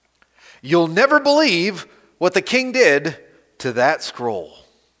You'll never believe what the king did to that scroll.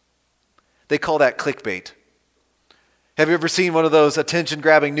 They call that clickbait. Have you ever seen one of those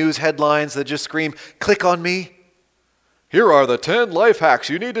attention-grabbing news headlines that just scream, "Click on me"? Here are the 10 life hacks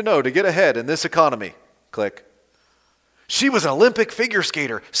you need to know to get ahead in this economy. Click. She was an Olympic figure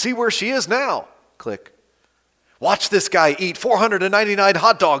skater. See where she is now. Click. Watch this guy eat 499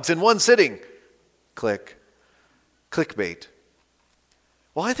 hot dogs in one sitting. Click. Clickbait.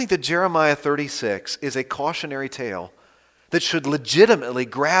 Well, I think that Jeremiah 36 is a cautionary tale that should legitimately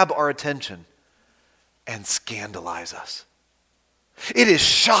grab our attention and scandalize us. It is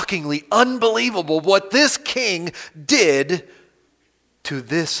shockingly unbelievable what this king did to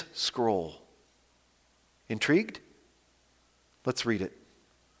this scroll. Intrigued? Let's read it.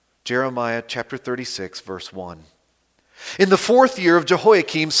 Jeremiah chapter 36, verse 1. In the 4th year of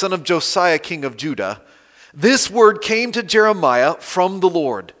Jehoiakim, son of Josiah, king of Judah, this word came to Jeremiah from the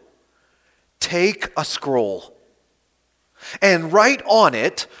Lord. Take a scroll and write on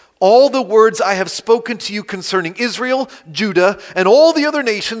it all the words I have spoken to you concerning Israel, Judah, and all the other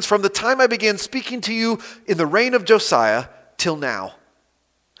nations from the time I began speaking to you in the reign of Josiah till now.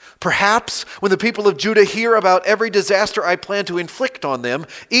 Perhaps when the people of Judah hear about every disaster I plan to inflict on them,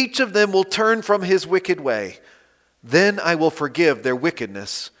 each of them will turn from his wicked way. Then I will forgive their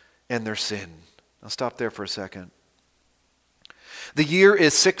wickedness and their sin. I'll stop there for a second. The year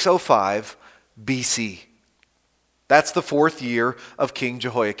is 605 BC. That's the 4th year of King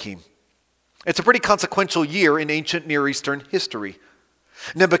Jehoiakim. It's a pretty consequential year in ancient Near Eastern history.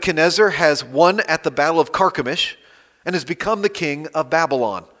 Nebuchadnezzar has won at the Battle of Carchemish and has become the king of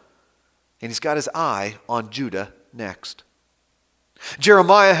Babylon. And he's got his eye on Judah next.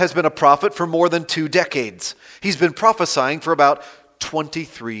 Jeremiah has been a prophet for more than 2 decades. He's been prophesying for about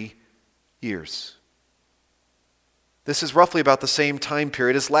 23 years. This is roughly about the same time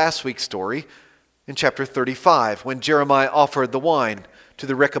period as last week's story in chapter 35, when Jeremiah offered the wine to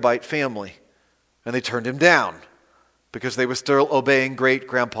the Rechabite family, and they turned him down because they were still obeying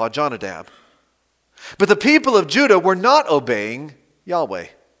great-grandpa Jonadab. But the people of Judah were not obeying Yahweh.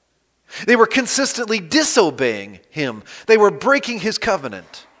 They were consistently disobeying him. They were breaking his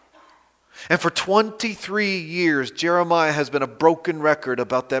covenant. And for 23 years, Jeremiah has been a broken record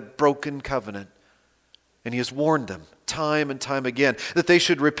about that broken covenant. And he has warned them time and time again that they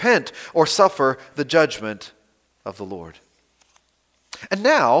should repent or suffer the judgment of the Lord. And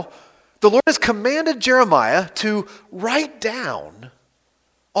now, the Lord has commanded Jeremiah to write down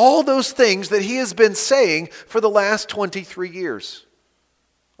all those things that he has been saying for the last 23 years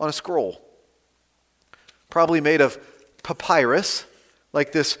on a scroll. Probably made of papyrus,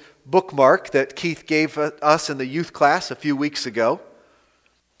 like this bookmark that Keith gave us in the youth class a few weeks ago.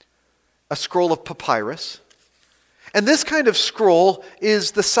 A scroll of papyrus. And this kind of scroll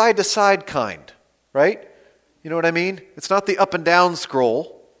is the side-to-side kind, right? You know what I mean? It's not the up and down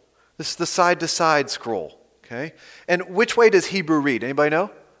scroll. This is the side-to-side scroll, okay? And which way does Hebrew read? Anybody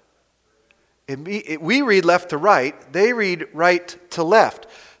know? We read left to right. They read right to left.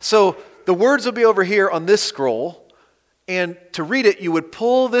 So the words will be over here on this scroll, and to read it, you would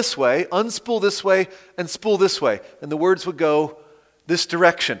pull this way, unspool this way, and spool this way. And the words would go this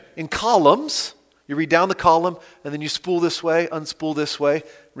direction. In columns, you read down the column, and then you spool this way, unspool this way,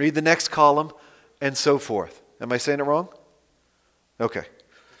 read the next column, and so forth. Am I saying it wrong? Okay.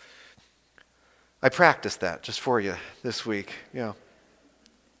 I practiced that just for you this week. Yeah.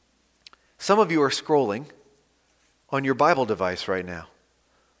 Some of you are scrolling on your Bible device right now.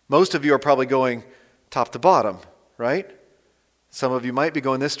 Most of you are probably going top to bottom, right? Some of you might be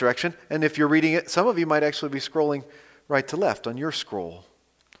going this direction, and if you're reading it, some of you might actually be scrolling right to left on your scroll.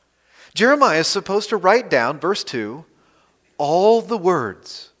 Jeremiah is supposed to write down, verse 2, all the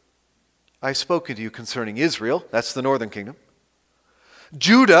words I've spoken to you concerning Israel, that's the northern kingdom,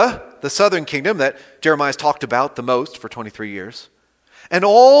 Judah, the southern kingdom that Jeremiah's talked about the most for 23 years, and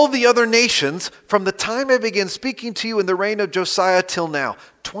all the other nations from the time I began speaking to you in the reign of Josiah till now.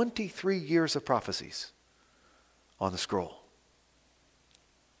 23 years of prophecies on the scroll.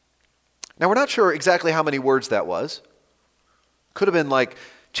 Now, we're not sure exactly how many words that was. Could have been like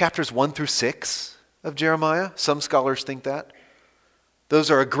chapters 1 through 6 of Jeremiah. Some scholars think that.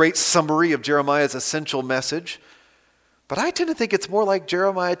 Those are a great summary of Jeremiah's essential message. But I tend to think it's more like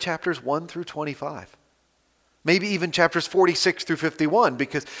Jeremiah chapters 1 through 25. Maybe even chapters 46 through 51,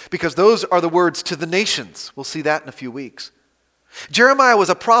 because those are the words to the nations. We'll see that in a few weeks. Jeremiah was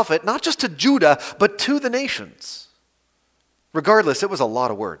a prophet, not just to Judah, but to the nations. Regardless, it was a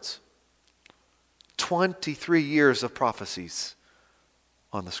lot of words. 23 years of prophecies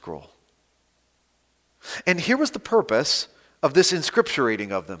on the scroll. And here was the purpose of this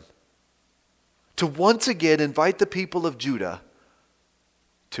inscripturating of them. to once again invite the people of Judah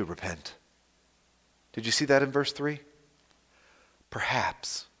to repent. Did you see that in verse 3?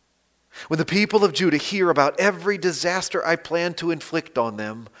 Perhaps, when the people of Judah hear about every disaster I plan to inflict on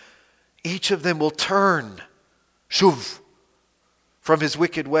them, each of them will turn, shuv, from his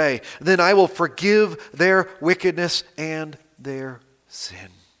wicked way. Then I will forgive their wickedness and their sin.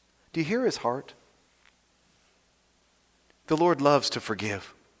 Do you hear his heart? The Lord loves to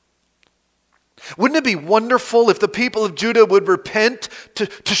forgive. Wouldn't it be wonderful if the people of Judah would repent, to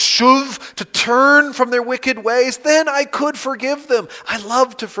shuv, to turn from their wicked ways? Then I could forgive them. I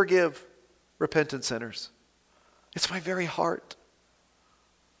love to forgive repentant sinners. It's my very heart.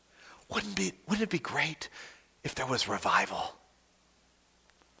 Wouldn't it be great if there was revival?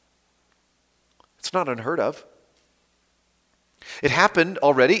 It's not unheard of. It happened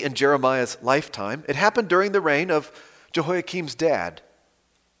already in Jeremiah's lifetime. It happened during the reign of Jehoiakim's dad,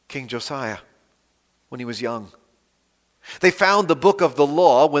 King Josiah, when he was young. They found the book of the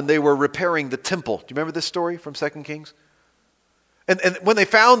law when they were repairing the temple. Do you remember this story from 2 Kings? And when they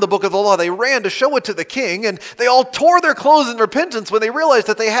found the book of the law, they ran to show it to the king, and they all tore their clothes in repentance when they realized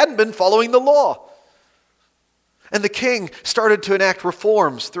that they hadn't been following the law. And the king started to enact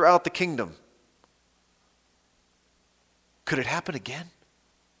reforms throughout the kingdom. Could it happen again?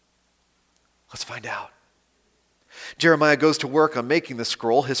 Let's find out. Jeremiah goes to work on making the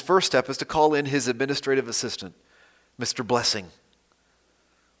scroll. His first step is to call in his administrative assistant, Mr. Blessing,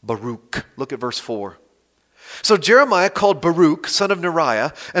 Baruch. Look at verse 4. So Jeremiah called Baruch, son of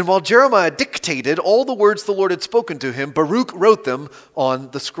Neriah, and while Jeremiah dictated all the words the Lord had spoken to him, Baruch wrote them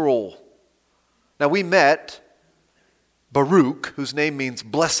on the scroll. Now we met Baruch, whose name means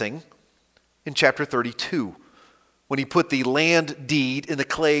blessing, in chapter 32, when he put the land deed in the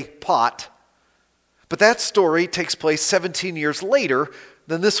clay pot. But that story takes place 17 years later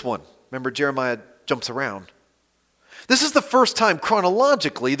than this one. Remember, Jeremiah jumps around. This is the first time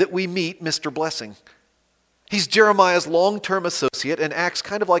chronologically that we meet Mr. Blessing. He's Jeremiah's long-term associate and acts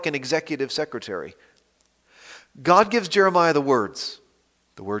kind of like an executive secretary. God gives Jeremiah the words.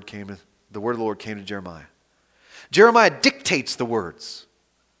 The word of the Lord came to Jeremiah. Jeremiah dictates the words.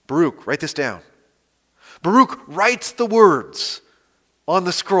 Baruch, write this down. Baruch writes the words on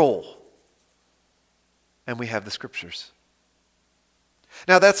the scroll. And we have the scriptures.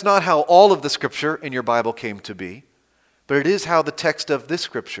 Now, that's not how all of the scripture in your Bible came to be, but it is how the text of this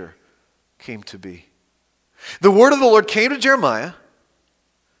scripture came to be. The word of the Lord came to Jeremiah.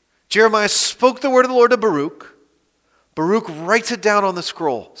 Jeremiah spoke the word of the Lord to Baruch. Baruch writes it down on the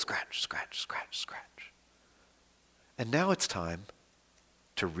scroll. Scratch, scratch, scratch, scratch. And now it's time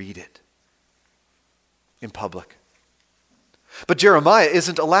to read it in public. But Jeremiah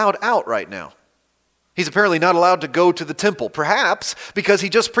isn't allowed out right now. He's apparently not allowed to go to the temple, perhaps because he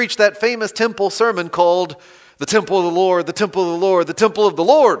just preached that famous temple sermon called The Temple of the Lord, the Temple of the Lord, the Temple of the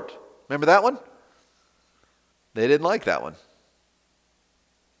Lord. Remember that one? They didn't like that one.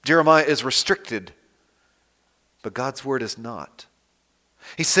 Jeremiah is restricted, but God's word is not.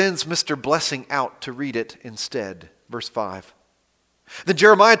 He sends Mr. Blessing out to read it instead. Verse 5. Then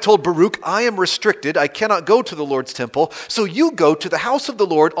Jeremiah told Baruch, I am restricted. I cannot go to the Lord's temple. So you go to the house of the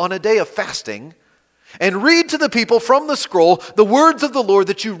Lord on a day of fasting and read to the people from the scroll the words of the Lord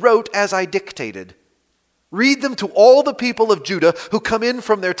that you wrote as I dictated. Read them to all the people of Judah who come in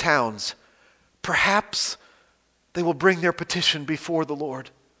from their towns. Perhaps they will bring their petition before the Lord,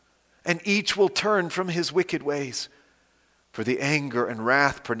 and each will turn from his wicked ways. For the anger and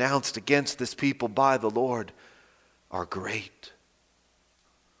wrath pronounced against this people by the Lord are great.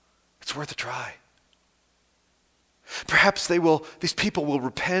 It's worth a try. Perhaps these people will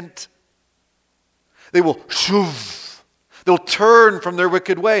repent. They will shuv. They'll turn from their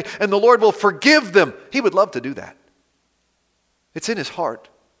wicked way, and the Lord will forgive them. He would love to do that. It's in his heart.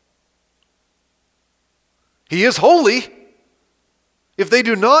 He is holy. If they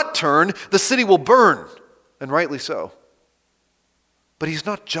do not turn, the city will burn, and rightly so. But he's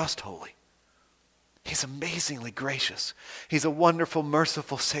not just holy. He's amazingly gracious. He's a wonderful,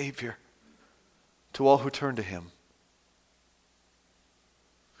 merciful Savior to all who turn to him.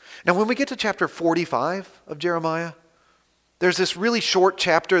 Now, when we get to chapter 45 of Jeremiah, there's this really short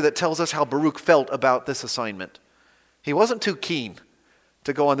chapter that tells us how Baruch felt about this assignment. He wasn't too keen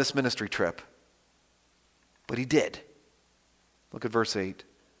to go on this ministry trip, but he did. Look at verse 8.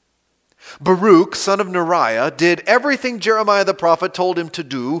 Baruch, son of Neriah, did everything Jeremiah the prophet told him to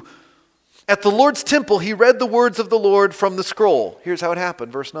do. At the Lord's temple, he read the words of the Lord from the scroll. Here's how it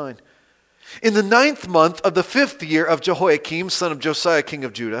happened, verse 9. In the 9th month of the 5th year of Jehoiakim, son of Josiah, king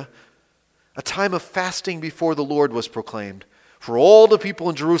of Judah, a time of fasting before the Lord was proclaimed. for all the people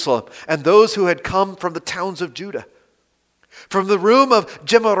in Jerusalem and those who had come from the towns of Judah. From the room of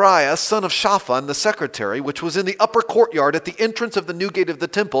Gemariah, son of Shaphan, the secretary, which was in the upper courtyard at the entrance of the new gate of the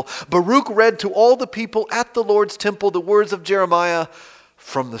temple, Baruch read to all the people at the Lord's temple the words of Jeremiah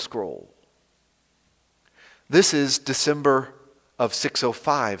from the scroll. This is December of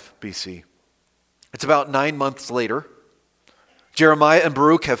 605 BC. It's about 9 months later. Jeremiah and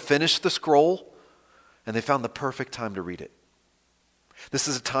Baruch have finished the scroll, and they found the perfect time to read it. This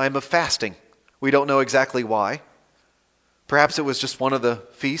is a time of fasting. We don't know exactly why. Perhaps it was just one of the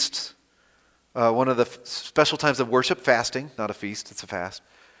feasts, one of the special times of worship, fasting, not a feast, it's a fast.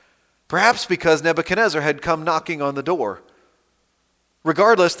 Perhaps because Nebuchadnezzar had come knocking on the door.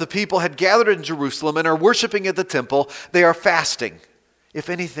 Regardless, the people had gathered in Jerusalem and are worshiping at the temple. They are fasting. If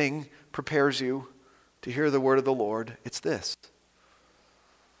anything prepares you to hear the word of the Lord, it's this.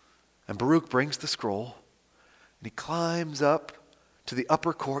 And Baruch brings the scroll, and he climbs up to the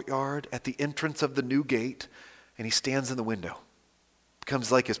upper courtyard at the entrance of the new gate, and he stands in the window. It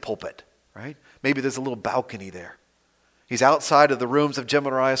becomes like his pulpit, right? Maybe there's a little balcony there. He's outside of the rooms of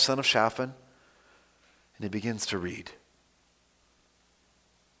Gemariah, son of Shaphan, and he begins to read.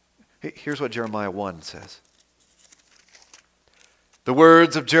 Here's what Jeremiah 1 says. The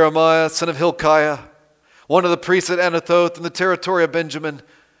words of Jeremiah, son of Hilkiah, one of the priests at Anathoth in the territory of Benjamin.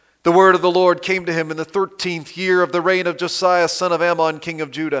 The word of the Lord came to him in the 13th year of the reign of Josiah, son of Ammon, king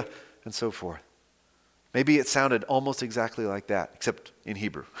of Judah, and so forth. Maybe it sounded almost exactly like that, except in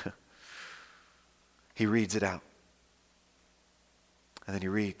Hebrew. He reads it out. And then he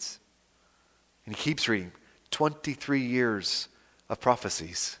reads. And he keeps reading. 23 years of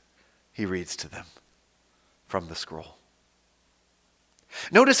prophecies he reads to them from the scroll.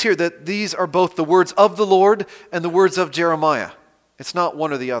 Notice here that these are both the words of the Lord and the words of Jeremiah. It's not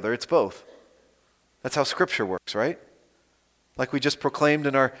one or the other, it's both. That's how Scripture works, right? Like we just proclaimed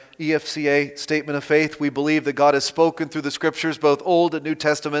in our EFCA statement of faith, we believe that God has spoken through the Scriptures, both Old and New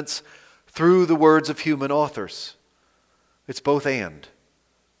Testaments, through the words of human authors. It's both and,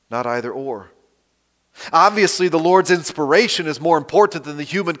 not either or. Obviously, the Lord's inspiration is more important than the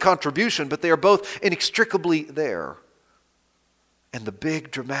human contribution, but they are both inextricably there. And the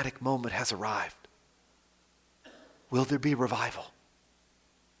big dramatic moment has arrived. Will there be revival?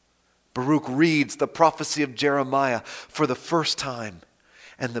 Baruch reads the prophecy of Jeremiah for the first time,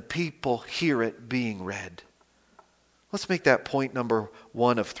 and the people hear it being read. Let's make that point number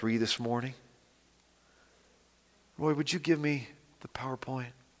 1 of 3 this morning. Roy, would you give me the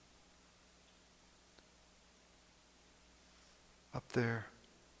PowerPoint? Up there.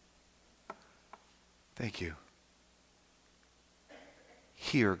 Thank you.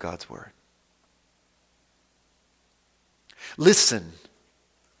 Hear God's word. Listen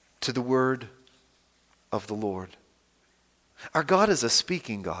to the word of the Lord. Our God is a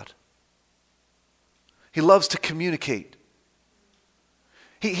speaking God. He loves to communicate.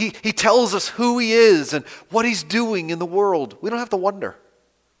 He tells us who he is and what he's doing in the world. We don't have to wonder.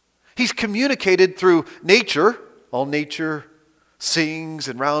 He's communicated through nature. All nature sings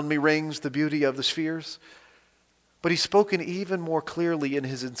and round me rings the beauty of the spheres. But he's spoken even more clearly in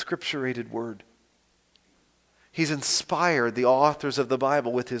his inscripturated word. He's inspired the authors of the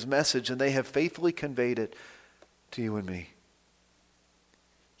Bible with his message, and they have faithfully conveyed it to you and me.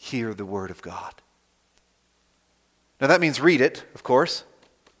 Hear the word of God. Now that means read it, of course.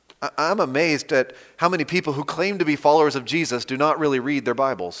 I'm amazed at how many people who claim to be followers of Jesus do not really read their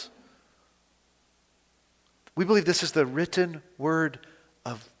Bibles. We believe this is the written word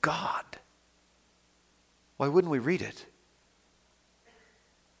of God. Why wouldn't we read it?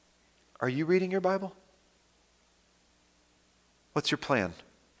 Are you reading your Bible? What's your plan?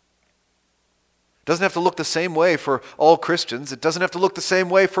 It doesn't have to look the same way for all Christians. It doesn't have to look the same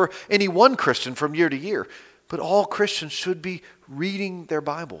way for any one Christian from year to year. But all Christians should be reading their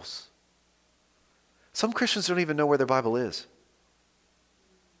Bibles. Some Christians don't even know where their Bible is.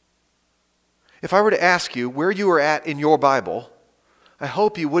 If I were to ask you where you are at in your Bible, I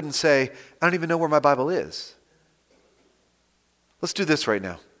hope you wouldn't say, I don't even know where my Bible is. Let's do this right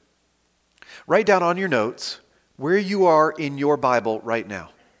now. Write down on your notes where you are in your Bible right now.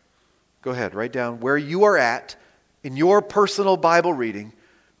 Go ahead, write down where you are at in your personal Bible reading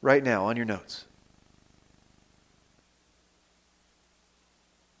right now on your notes.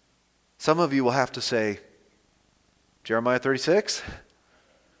 Some of you will have to say, Jeremiah 36?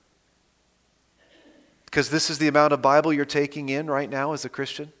 Because this is the amount of Bible you're taking in right now as a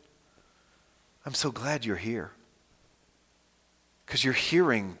Christian. I'm so glad you're here. Because you're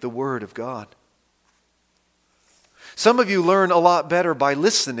hearing the Word of God. Some of you learn a lot better by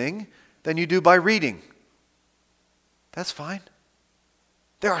listening than you do by reading. That's fine.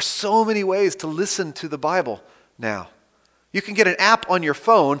 There are so many ways to listen to the Bible now. You can get an app on your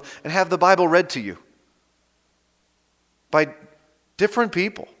phone and have the Bible read to you by different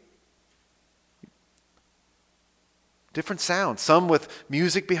people. Different sounds. Some with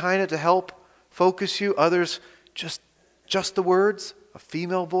music behind it to help focus you. Others just the words. A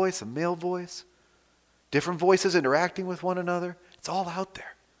female voice, a male voice. Different voices interacting with one another. It's all out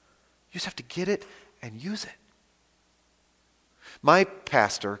there. You just have to get it and use it. My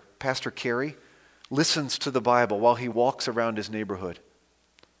pastor, Pastor Carey, listens to the Bible while he walks around his neighborhood.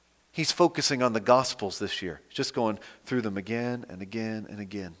 He's focusing on the Gospels this year. He's just going through them again and again and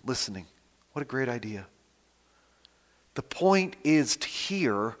again, listening. What a great idea. The point is to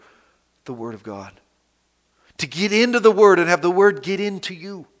hear the Word of God. To get into the Word and have the Word get into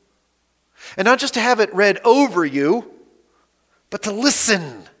you. And not just to have it read over you, but to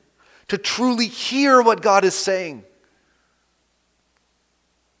listen, to truly hear what God is saying.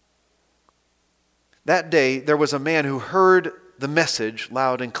 That day, there was a man who heard the message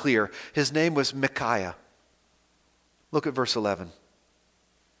loud and clear. His name was Micaiah. Look at verse 11.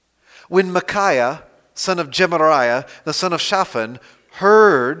 When Micaiah, son of Gemariah, the son of Shaphan,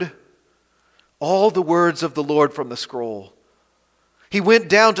 heard all the words of the Lord from the scroll, he went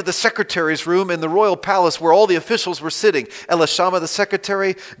down to the secretary's room in the royal palace where all the officials were sitting. Elishama the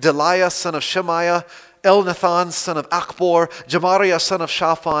secretary, Delaiah son of Shemaiah, Elnathan son of Akbor, Gemariah son of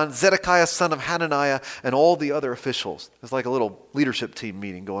Shaphan, Zedekiah son of Hananiah, and all the other officials. It's like a little leadership team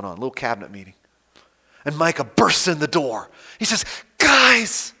meeting going on, a little cabinet meeting. And Micah bursts in the door. He says,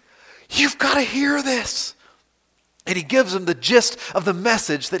 "Guys, you've got to hear this." And he gives them the gist of the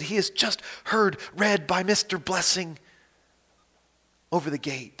message that he has just heard read by Mr. Blessing over the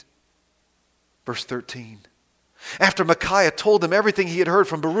gate. Verse 13. After Micaiah told them everything he had heard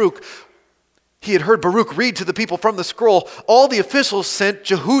from Baruch, he had heard Baruch read to the people from the scroll, all the officials sent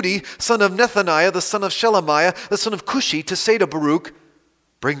Jehudi, son of Nethaniah, the son of Shelemiah, the son of Cushi, to say to Baruch,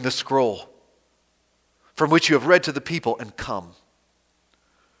 "Bring the scroll from which you have read to the people and come."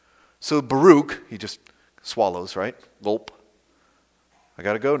 So Baruch, he just swallows, right? Gulp. I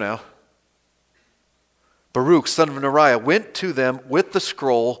got to go now. Baruch, son of Neriah, went to them with the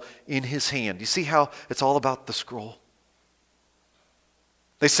scroll in his hand. You see how it's all about the scroll?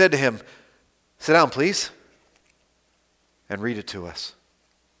 They said to him, "Sit down, please, and read it to us."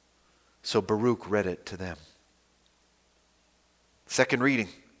 So Baruch read it to them. Second reading.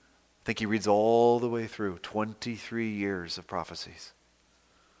 I think he reads all the way through 23 years of prophecies.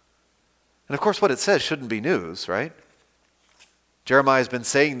 And of course what it says shouldn't be news, right? Jeremiah's been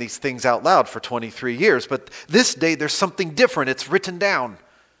saying these things out loud for 23 years, but this day there's something different. It's written down.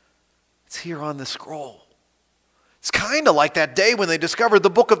 It's here on the scroll. It's kind of like that day when they discovered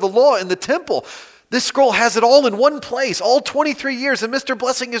the book of the law in the temple. This scroll has it all in one place, all 23 years, and Mr.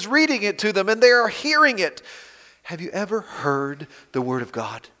 Blessing is reading it to them, and they are hearing it. Have you ever heard the Word of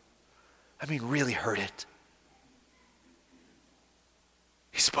God? I mean, really heard it.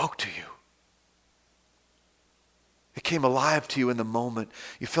 He spoke to you. It came alive to you in the moment.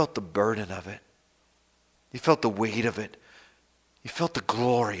 You felt the burden of it. You felt the weight of it. You felt the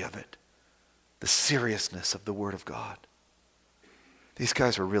glory of it. The seriousness of the Word of God. These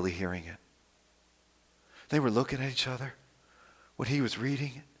guys were really hearing it. They were looking at each other when he was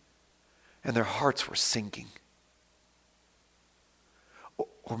reading it, and their hearts were sinking.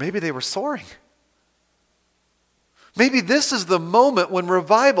 Or maybe they were soaring. Maybe this is the moment when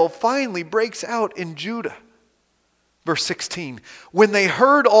revival finally breaks out in Judah. Verse 16, when they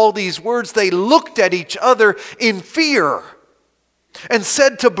heard all these words, they looked at each other in fear and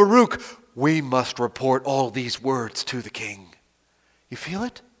said to Baruch, "We must report all these words to the king." You feel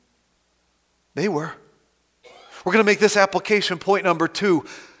it? They were. We're going to make this application point number 2.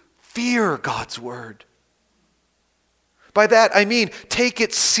 Fear God's word. By that I mean take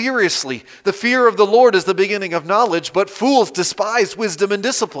it seriously. The fear of the Lord is the beginning of knowledge, but fools despise wisdom and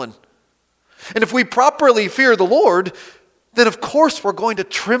discipline. And if we properly fear the Lord, then of course we're going to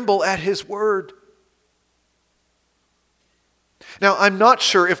tremble at his word. Now, I'm not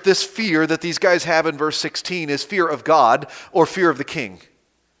sure if this fear that these guys have in verse 16 is fear of God or fear of the king.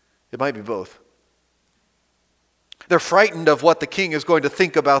 It might be both. They're frightened of what the king is going to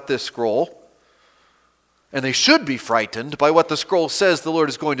think about this scroll. And they should be frightened by what the scroll says the Lord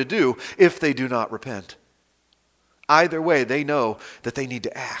is going to do if they do not repent. Either way, they know that they need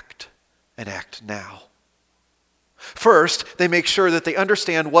to act. And act now. First, they make sure that they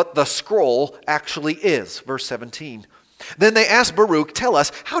understand what the scroll actually is. Verse 17. Then they ask Baruch, "Tell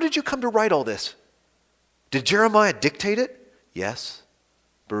us, how did you come to write all this? Did Jeremiah dictate it?" "Yes,"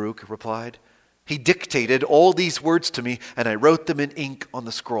 Baruch replied. He dictated all these words to me, and I wrote them in ink on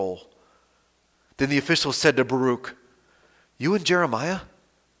the scroll. Then the official said to Baruch, you and Jeremiah,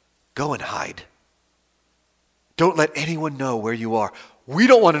 go and hide. Don't let anyone know where you are. We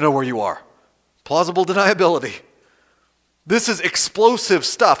don't want to know where you are. Plausible deniability. This is explosive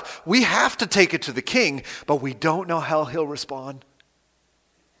stuff. We have to take it to the king, but we don't know how he'll respond.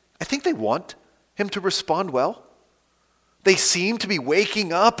 I think they want him to respond well. They seem to be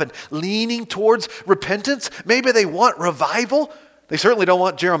waking up and leaning towards repentance. Maybe they want revival. They certainly don't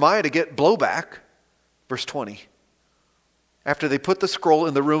want Jeremiah to get blowback. Verse 20. After they put the scroll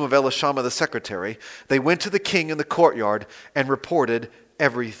in the room of Elishama the secretary, they went to the king in the courtyard and reported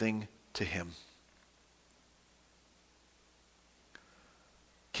everything to him.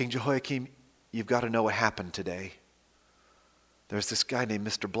 King Jehoiakim, you've got to know what happened today. There's this guy named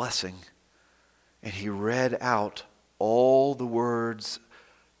Mr. Blessing, and he read out all the words,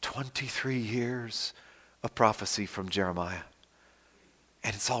 23 years of prophecy from Jeremiah.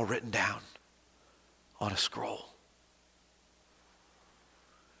 And it's all written down on a scroll.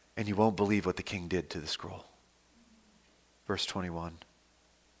 And you won't believe what the king did to the scroll. Verse 21.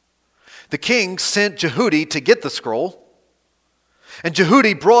 The king sent Jehudi to get the scroll. And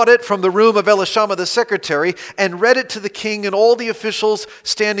Jehudi brought it from the room of Elishama the secretary and read it to the king and all the officials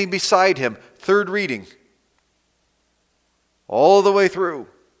standing beside him. Third reading. All the way through.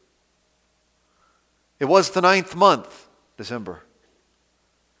 It was the 9th month, December.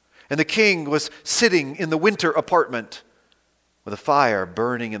 And the king was sitting in the winter apartment with a fire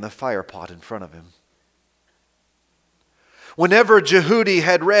burning in the fire pot in front of him. Whenever Jehudi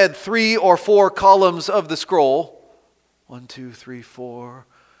had read 3 or 4 columns of the scroll, 1, 2, 3, 4,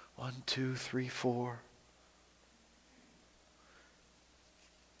 1, 2, 3, 4.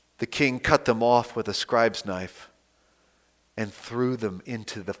 The king cut them off with a scribe's knife and threw them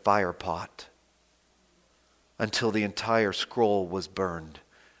into the fire pot until the entire scroll was burned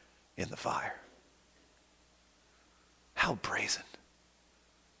in the fire. How brazen.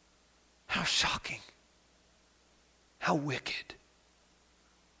 How shocking. How wicked.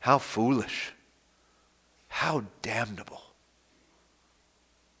 How foolish. How damnable.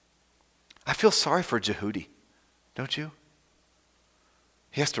 I feel sorry for Jehudi, don't you?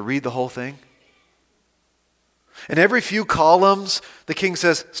 He has to read the whole thing. And every few columns, the king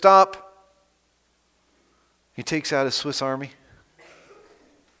says, stop. He takes out his Swiss Army.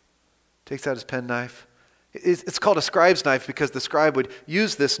 Takes out his penknife. It's called a scribe's knife because the scribe would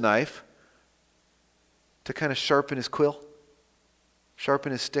use this knife to kind of sharpen his quill,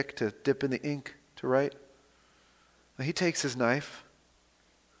 sharpen his stick to dip in the ink to write. Now he takes his knife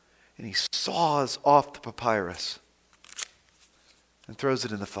and he saws off the papyrus and throws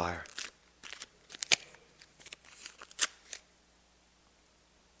it in the fire.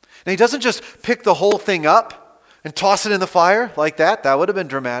 Now he doesn't just pick the whole thing up and toss it in the fire like that. That would have been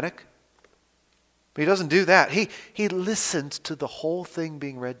dramatic. But he doesn't do that. He listens to the whole thing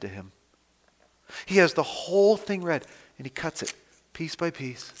being read to him. He has the whole thing read and he cuts it piece by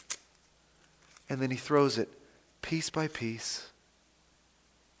piece. And then he throws it piece by piece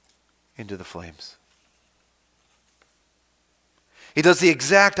into the flames. He does the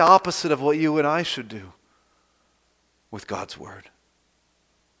exact opposite of what you and I should do with God's word.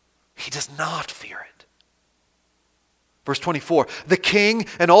 He does not fear it. Verse 24, the king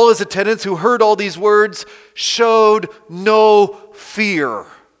and all his attendants who heard all these words showed no fear,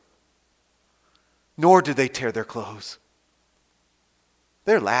 nor did they tear their clothes.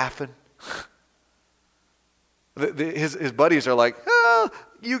 They're laughing. His buddies are like,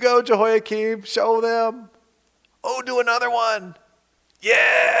 you go, Jehoiakim, show them. Oh, do another one.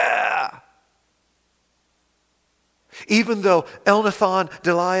 Yeah. Even though Elnathan,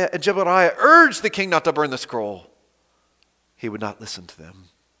 Delaiah, and Jebariah urged the king not to burn the scroll, he would not listen to them.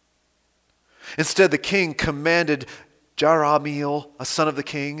 Instead, the king commanded Jerahmeel, a son of the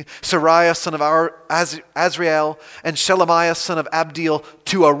king, Sariah, son of Azriel, and Shelemiah, son of Abdeel,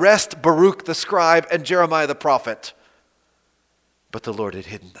 to arrest Baruch the scribe and Jeremiah the prophet. But the Lord had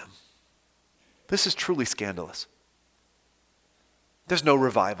hidden them. This is truly scandalous. There's no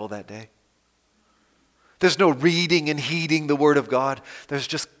revival that day. There's no reading and heeding the word of God. There's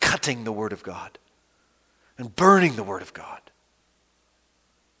just cutting the word of God and burning the word of God.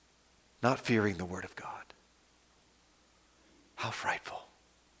 Not fearing the word of God. How frightful.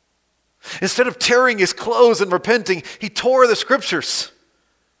 Instead of tearing his clothes and repenting, he tore the scriptures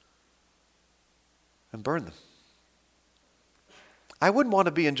and burned them. I wouldn't want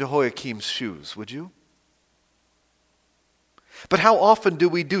to be in Jehoiakim's shoes, would you? But how often do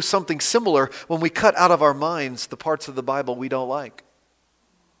we do something similar when we cut out of our minds the parts of the Bible we don't like?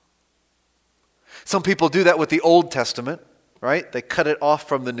 Some people do that with the Old Testament, right? They cut it off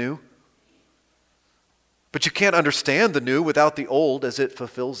from the New. But you can't understand the New without the Old as it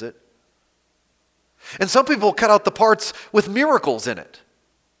fulfills it. And some people cut out the parts with miracles in it.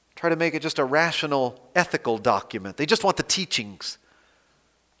 Try to make it just a rational, ethical document. They just want the teachings.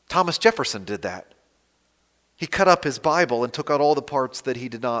 Thomas Jefferson did that. He cut up his Bible and took out all the parts that he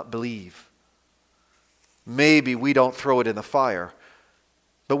did not believe. Maybe we don't throw it in the fire,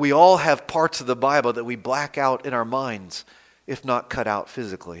 but we all have parts of the Bible that we black out in our minds, if not cut out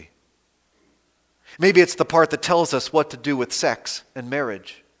physically. Maybe it's the part that tells us what to do with sex and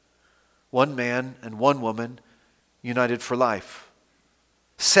marriage. One man and one woman united for life.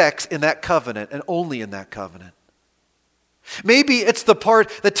 Sex in that covenant and only in that covenant. Maybe it's the part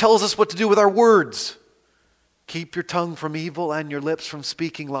that tells us what to do with our words. Keep your tongue from evil and your lips from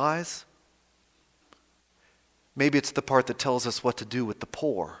speaking lies. Maybe it's the part that tells us what to do with the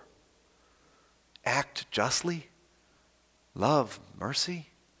poor. Act justly. Love mercy.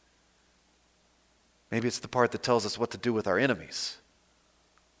 Maybe it's the part that tells us what to do with our enemies.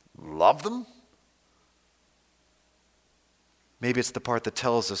 Love them. Maybe it's the part that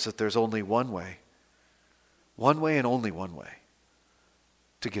tells us that there's only one way and only one way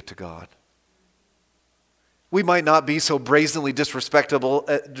to get to God. We might not be so brazenly disrespectful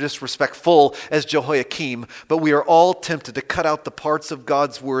as Jehoiakim, but we are all tempted to cut out the parts of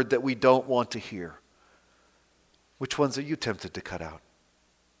God's word that we don't want to hear. Which ones are you tempted to cut out?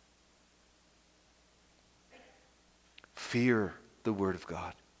 Fear the word of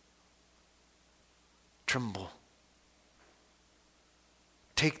God. Tremble.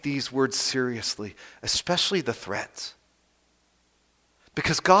 Take these words seriously, especially the threats.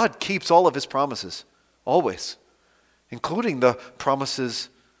 Because God keeps all of his promises, always, including the promises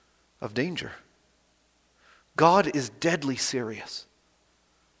of danger. God is deadly serious,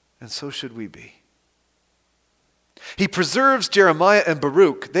 and so should we be. He preserves Jeremiah and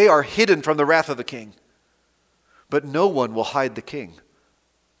Baruch. They are hidden from the wrath of the king. But no one will hide the king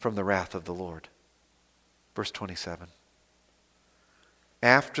from the wrath of the Lord. Verse 27.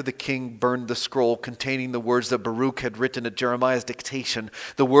 After the king burned the scroll containing the words that Baruch had written at Jeremiah's dictation,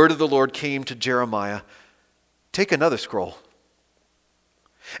 the word of the Lord came to Jeremiah. Take another scroll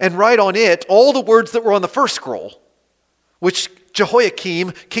and write on it all the words that were on the first scroll, which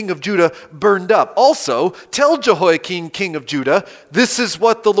Jehoiakim, king of Judah, burned up. Also, tell Jehoiakim, king of Judah, this is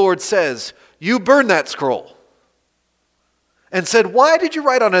what the Lord says. You burn that scroll. And said, why did you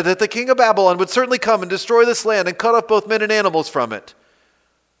write on it that the king of Babylon would certainly come and destroy this land and cut off both men and animals from it?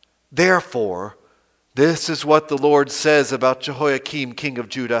 Therefore, this is what the Lord says about Jehoiakim, king of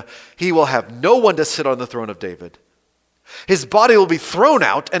Judah. He will have no one to sit on the throne of David. His body will be thrown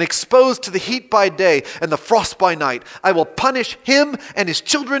out and exposed to the heat by day and the frost by night. I will punish him and his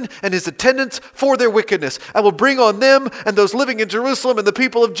children and his attendants for their wickedness. I will bring on them and those living in Jerusalem and the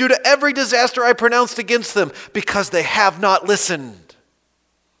people of Judah every disaster I pronounced against them because they have not listened.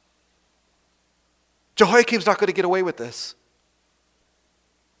 Jehoiakim's not going to get away with this.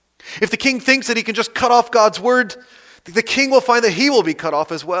 If the king thinks that he can just cut off God's word, the king will find that he will be cut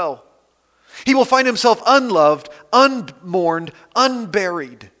off as well. He will find himself unloved, unmourned,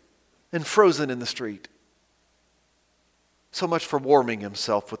 unburied, and frozen in the street. So much for warming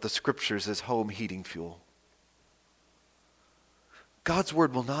himself with the scriptures as home heating fuel. God's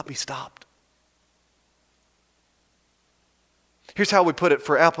word will not be stopped. Here's how we put it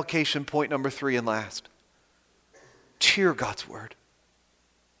for application point number 3 and last. Cheer God's word.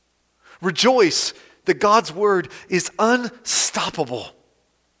 Rejoice that God's word is unstoppable.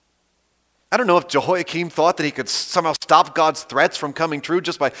 I don't know if Jehoiakim thought that he could somehow stop God's threats from coming true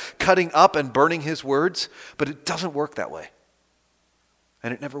just by cutting up and burning his words, but it doesn't work that way.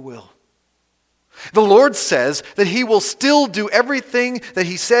 And it never will. The Lord says that he will still do everything that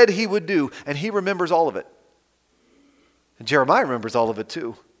he said he would do, and he remembers all of it. And Jeremiah remembers all of it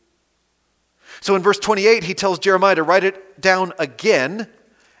too. So in verse 28, he tells Jeremiah to write it down again,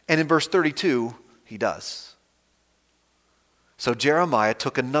 and in verse 32, he does. So Jeremiah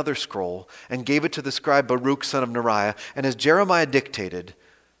took another scroll and gave it to the scribe Baruch, son of Neriah. And as Jeremiah dictated,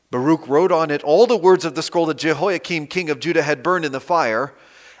 Baruch wrote on it all the words of the scroll that Jehoiakim, king of Judah, had burned in the fire,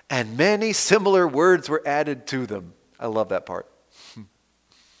 and many similar words were added to them. I love that part. The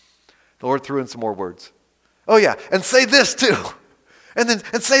Lord threw in some more words. Oh yeah, and say this too. And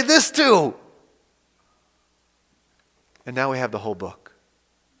say this too. And now we have the whole book.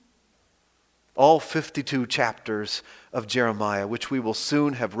 All 52 chapters of Jeremiah, which we will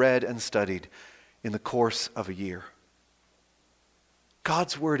soon have read and studied in the course of a year.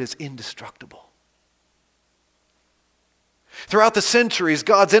 God's word is indestructible. Throughout the centuries,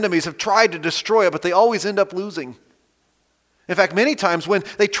 God's enemies have tried to destroy it, but they always end up losing. In fact, many times when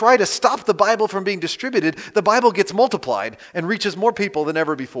they try to stop the Bible from being distributed, the Bible gets multiplied and reaches more people than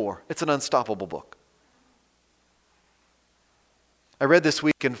ever before. It's an unstoppable book. I read this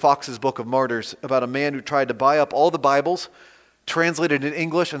week in Fox's Book of Martyrs about a man who tried to buy up all the Bibles, translated in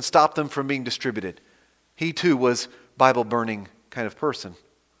English, and stop them from being distributed. He too was Bible-burning kind of person.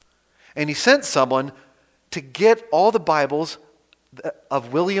 And he sent someone to get all the Bibles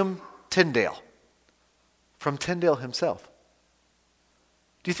of William Tyndale from Tyndale himself.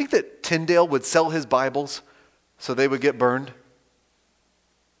 Do you think that Tyndale would sell his Bibles so they would get burned?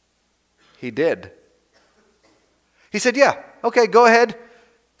 He did. He said, yeah, okay, go ahead,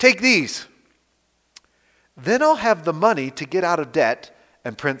 take these. Then I'll have the money to get out of debt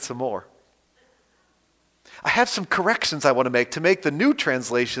and print some more. I have some corrections I want to make the new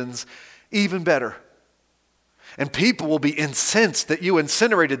translations even better. And people will be incensed that you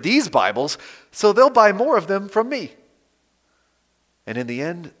incinerated these Bibles, so they'll buy more of them from me. And in the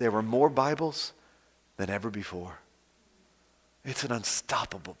end, there were more Bibles than ever before. It's an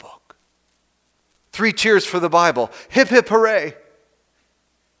unstoppable book. 3 cheers for the Bible. Hip, hip, hooray.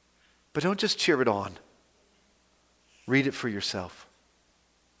 But don't just cheer it on. Read it for yourself.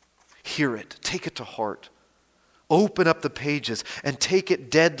 Hear it. Take it to heart. Open up the pages and take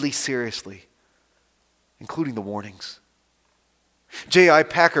it deadly seriously, including the warnings. J.I.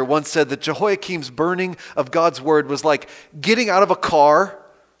 Packer once said that Jehoiakim's burning of God's word was like getting out of a car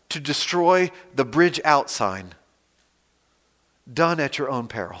to destroy the bridge out sign. Done at your own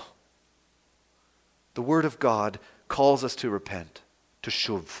peril. The word of God calls us to repent, to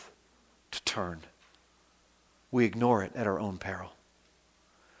shuv, to turn. We ignore it at our own peril.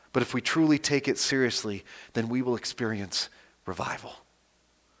 But if we truly take it seriously, then we will experience revival.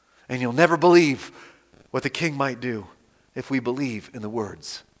 And you'll never believe what the King might do if we believe in the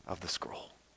words of the scroll.